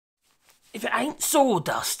If it ain't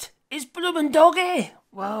sawdust, it's bloomin' dog hair.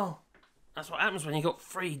 Well, that's what happens when you got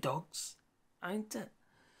 3 dogs, ain't it?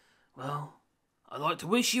 Well, I'd like to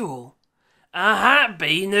wish you all a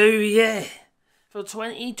happy new year for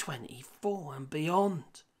 2024 and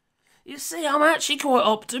beyond. You see, I'm actually quite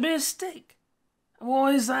optimistic. And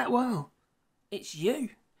why is that? Well, it's you.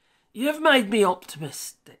 You've made me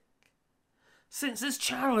optimistic. Since this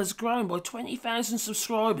channel has grown by 20,000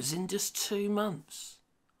 subscribers in just 2 months,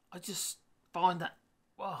 I just find that,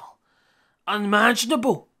 well,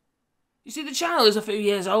 unimaginable. You see, the channel is a few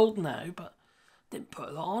years old now, but didn't put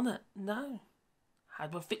a lot on it, no.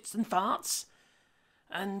 Had my fits and farts,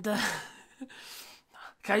 and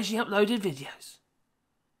occasionally uploaded videos.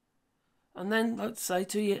 And then, let's say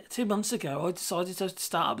 2 months ago, I decided to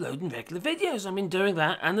start uploading regular videos. I've been doing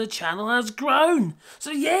that, and the channel has grown.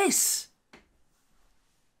 So yes,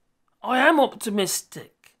 I am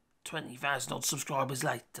optimistic. 20,000 odd subscribers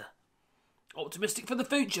later. Optimistic for the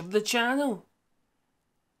future of the channel.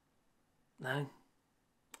 No.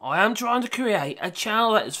 I am trying to create a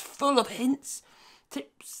channel that is full of hints,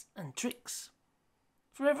 tips and tricks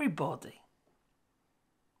for everybody.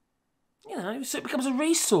 You know, so it becomes a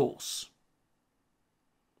resource.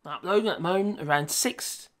 I'm uploading at the moment around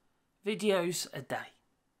 6 videos a day.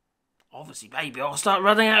 Obviously, maybe I'll start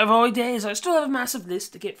running out of ideas. I still have a massive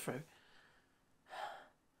list to get through.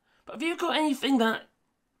 But if you've got anything that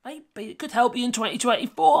maybe it could help you in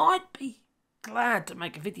 2024, I'd be glad to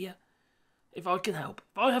make a video. If I can help.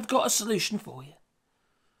 If I have got a solution for you.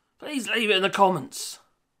 Please leave it in the comments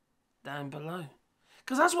down below.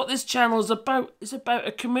 Because that's what this channel is about. It's about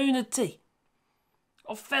a community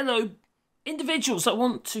of fellow individuals that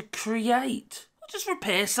want to create. Or just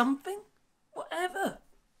repair something. Whatever.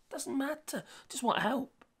 Doesn't matter. Just want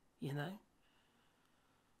help. You know.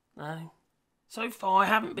 No. So far I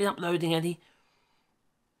haven't been uploading any,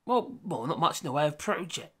 well, not much in the way of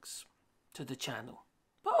projects to the channel.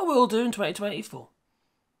 But I will do in 2024.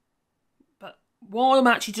 But while I'm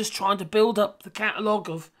actually just trying to build up the catalogue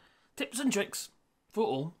of tips and tricks for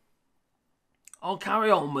all, I'll carry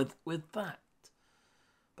on with that.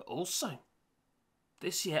 But also,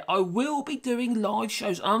 this year I will be doing live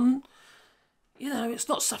shows. You know, it's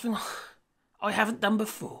not something I haven't done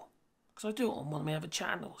before. Because I do it on one of my other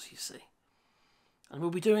channels, you see. And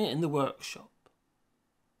we'll be doing it in the workshop.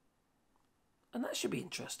 And that should be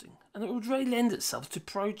interesting. And it would really lend itself to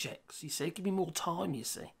projects, you see. Give me more time, you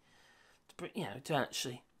see. To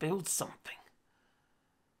actually build something.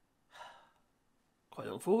 Quite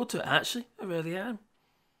looking forward to it, actually. I really am.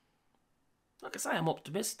 Like I say, I'm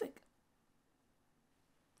optimistic.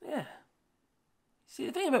 Yeah. See,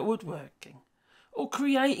 the thing about woodworking, or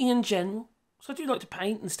creating in general, so I do like to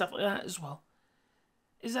paint and stuff like that as well,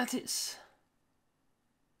 is that it's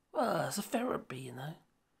a therapy, you know.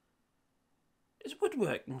 It's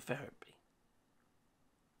woodworking therapy.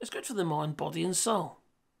 It's good for the mind, body and soul.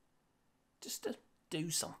 Just to do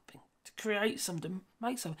something. To create something, to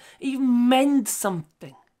make something. Even mend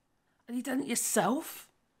something. And you've done it yourself.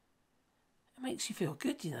 It makes you feel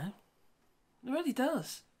good, you know. It really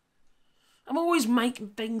does. I'm always making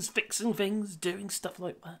things, fixing things, doing stuff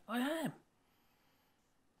like that. I am.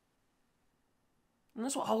 And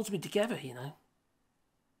that's what holds me together, you know.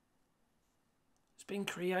 It's being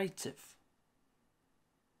creative.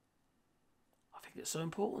 I think it's so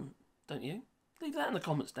important, don't you? Leave that in the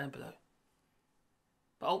comments down below.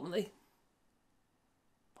 But ultimately,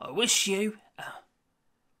 I wish you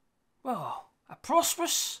a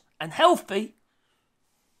prosperous and healthy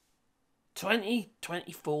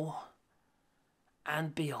 2024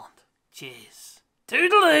 and beyond. Cheers.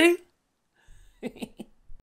 Toodaloo!